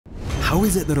How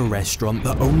is it that a restaurant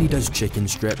that only does chicken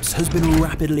strips has been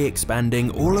rapidly expanding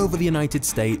all over the United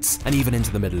States and even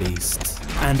into the Middle East?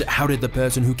 And how did the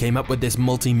person who came up with this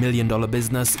multi-million-dollar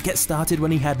business get started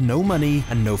when he had no money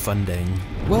and no funding?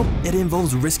 Well, it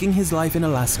involves risking his life in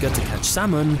Alaska to catch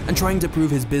salmon and trying to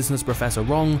prove his business professor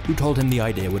wrong, who told him the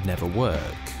idea would never work.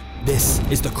 This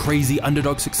is the crazy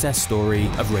underdog success story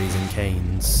of Raising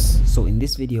Cane's. So in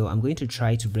this video, I'm going to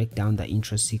try to break down the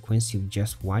intro sequence you've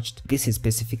just watched. This is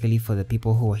specifically for the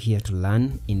people who are here to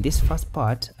learn. In this first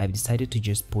part, I've decided to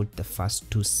just put the first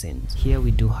two scenes. Here we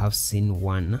do have scene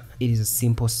 1. It is a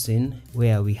simple scene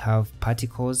where we have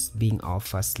particles being our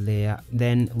first layer.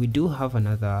 Then we do have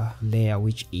another layer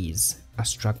which is a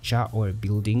structure or a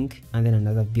building, and then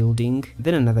another building,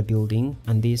 then another building,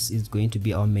 and this is going to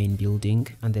be our main building.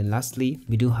 And then lastly,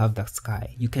 we do have the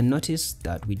sky. You can notice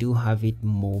that we do have it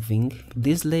moving.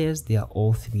 These layers, they are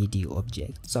all 3D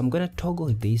objects. So I'm gonna toggle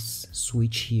this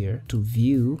switch here to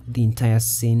view the entire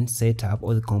scene setup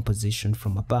or the composition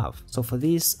from above. So for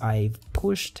this, I've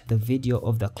pushed the video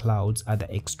of the clouds at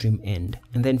the extreme end,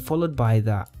 and then followed by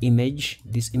the image.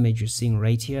 This image you're seeing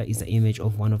right here is the image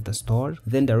of one of the stores.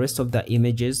 Then the rest of the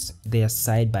images, they are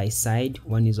side by side.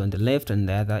 One is on the left and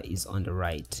the other is on the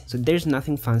right. So there's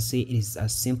nothing fancy. It is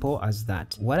as simple as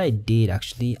that. What I did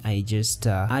actually, I just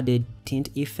added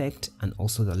tint effect and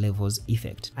also the levels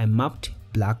effect. I mapped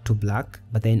black to black,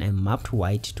 but then I mapped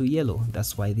white to yellow.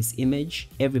 That's why this image,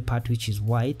 every part which is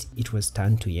white, it was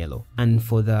turned to yellow. And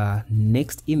for the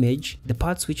next image, the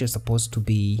parts which are supposed to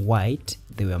be white,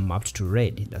 they were mapped to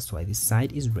red. That's why this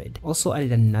side is red. Also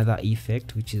added another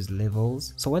effect which is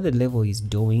levels. So what the level is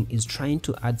doing is trying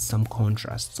to add some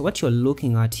contrast. So what you're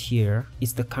looking at here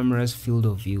is the camera's field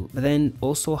of view, but then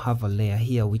also have a layer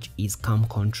here which is cam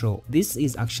control. This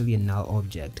is actually a null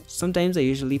object. Sometimes I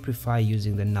usually prefer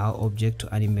using the null object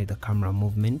to animate the camera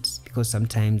movements, because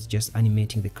sometimes just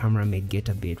animating the camera may get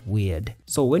a bit weird.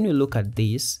 So when you look at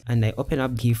this and I open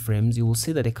up keyframes, you will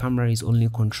see that the camera is only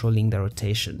controlling the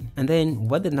rotation. And then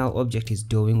what the null object is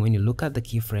doing, when you look at the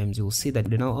keyframes, you will see that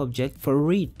the null object,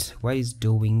 for it, what it's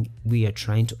doing, we are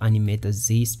trying to animate the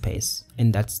Z space,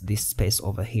 and that's this space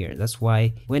over here. That's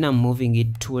why when I'm moving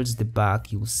it towards the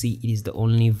back, you will see it is the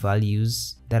only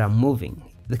values that are moving.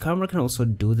 The camera can also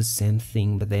do the same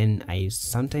thing, but then I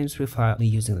sometimes prefer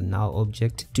using the null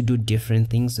object to do different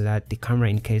things, so that the camera,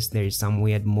 in case there is some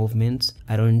weird movement,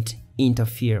 I don't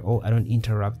interfere or I don't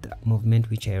interrupt the movement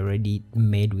which I already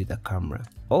made with the camera.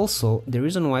 Also, the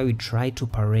reason why we try to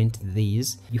parent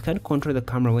these, you can't control the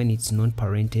camera when it's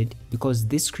non-parented, because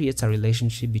this creates a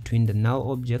relationship between the null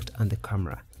object and the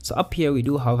camera. So up here we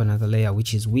do have another layer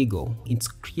which is wiggle. It's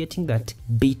creating that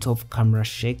bit of camera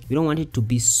shake. We don't want it to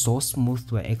be so smooth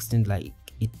to an extent like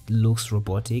it looks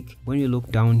robotic. When you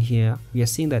look down here, we are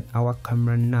seeing that our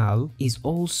camera null is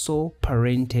also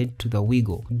parented to the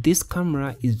wiggle. This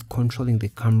camera is controlling the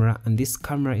camera, and this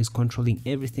camera is controlling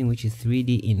everything which is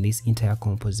 3D in this entire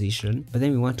composition. But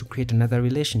then we want to create another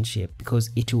relationship,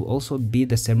 because it will also be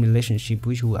the same relationship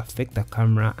which will affect the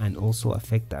camera and also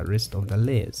affect the rest of the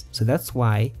layers. So that's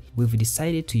why we've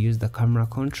decided to use the camera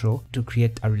control to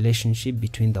create a relationship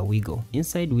between the wiggle.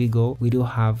 Inside wiggle, we do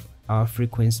have our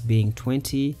frequency being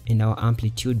 20 and our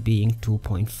amplitude being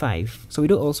 2.5. So we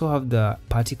do also have the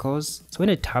particles. So when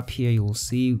I tap here, you will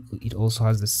see it also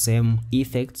has the same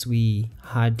effects we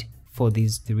had for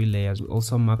these 3 layers. We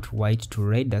also mapped white to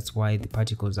red, that's why the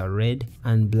particles are red,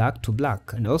 and black to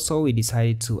black. And also we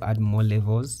decided to add more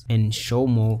levels and show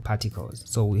more particles.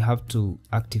 So we have to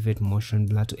activate motion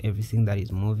blur to everything that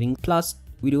is moving. Plus,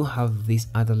 we do have this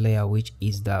other layer which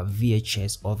is the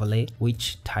VHS overlay,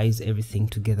 which ties everything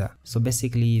together. So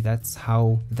basically that's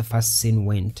how the first scene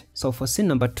went. So for scene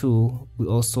number 2, we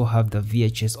also have the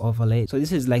VHS overlay. So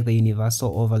this is like the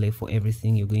universal overlay for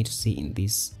everything you're going to see in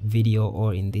this video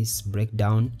or in this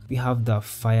breakdown. We have the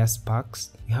fire sparks,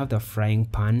 we have the frying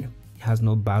pan, it has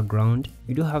no background.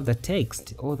 We do have the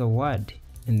text or the word.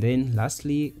 And then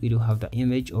lastly, we do have the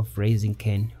image of Raising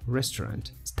Cane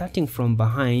restaurant. Starting from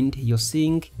behind, you're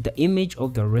seeing the image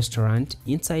of the restaurant.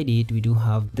 Inside it, we do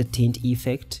have the tint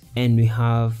effect and we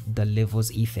have the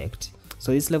levels effect.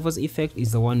 So this levels effect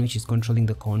is the one which is controlling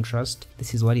the contrast.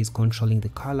 This is what is controlling the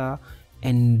color.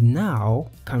 And now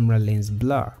camera lens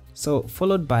blur. So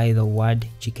followed by the word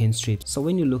chicken strips. So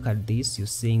when you look at this, you're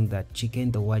seeing that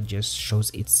chicken, the word just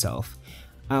shows itself.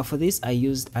 For this, I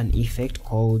used an effect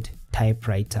called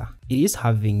typewriter. It is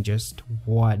having just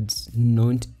words,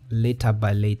 not letter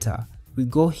by letter. We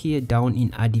go here down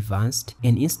in advanced,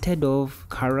 and instead of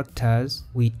characters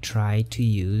we try to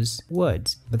use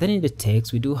words. But then in the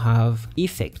text we do have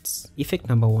effects. Effect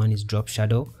number 1 is drop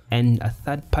shadow, and a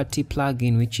third party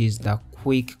plugin which is the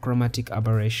quick chromatic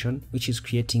aberration, which is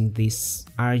creating this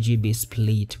RGB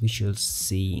split which you're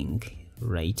seeing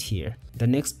right here. The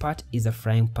next part is a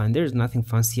frying pan. There is nothing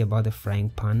fancy about the frying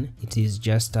pan. It is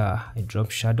just a drop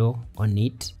shadow on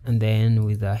it, and then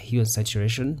with a hue and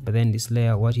saturation. But then this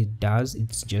layer, what it does,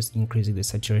 it's just increasing the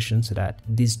saturation so that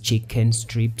these chicken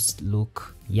strips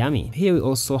look yummy. Here we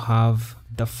also have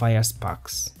the fire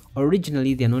sparks.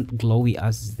 Originally they're not glowy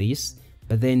as this,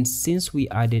 but then since we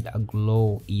added a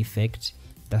glow effect,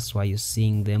 that's why you're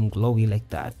seeing them glowy like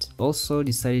that. Also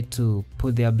decided to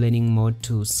put their blending mode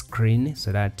to screen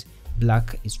so that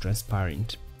black is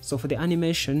transparent. So for the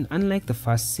animation, unlike the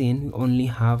first scene, we only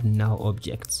have null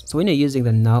objects. So when you're using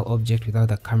the null object without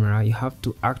the camera, you have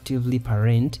to actively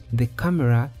parent the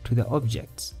camera to the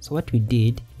objects. So what we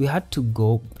did, we had to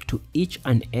go to each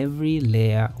and every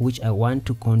layer which I want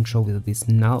to control with this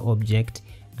null object,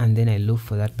 and then I look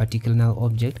for that particular null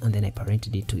object and then I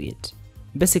parented it to it.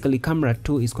 Basically, camera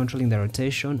 2 is controlling the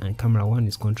rotation and camera 1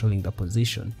 is controlling the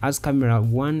position. As camera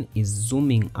 1 is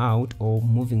zooming out or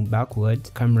moving backwards,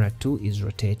 camera 2 is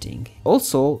rotating.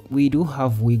 Also, we do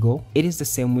have wiggle. It is the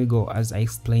same wiggle as I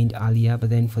explained earlier, but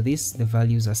then for this the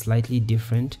values are slightly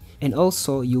different. And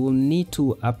also you will need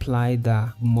to apply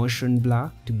the motion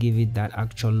blur to give it that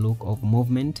actual look of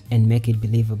movement and make it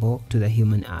believable to the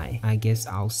human eye. I guess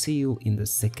I'll see you in the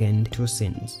second two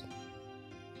scenes.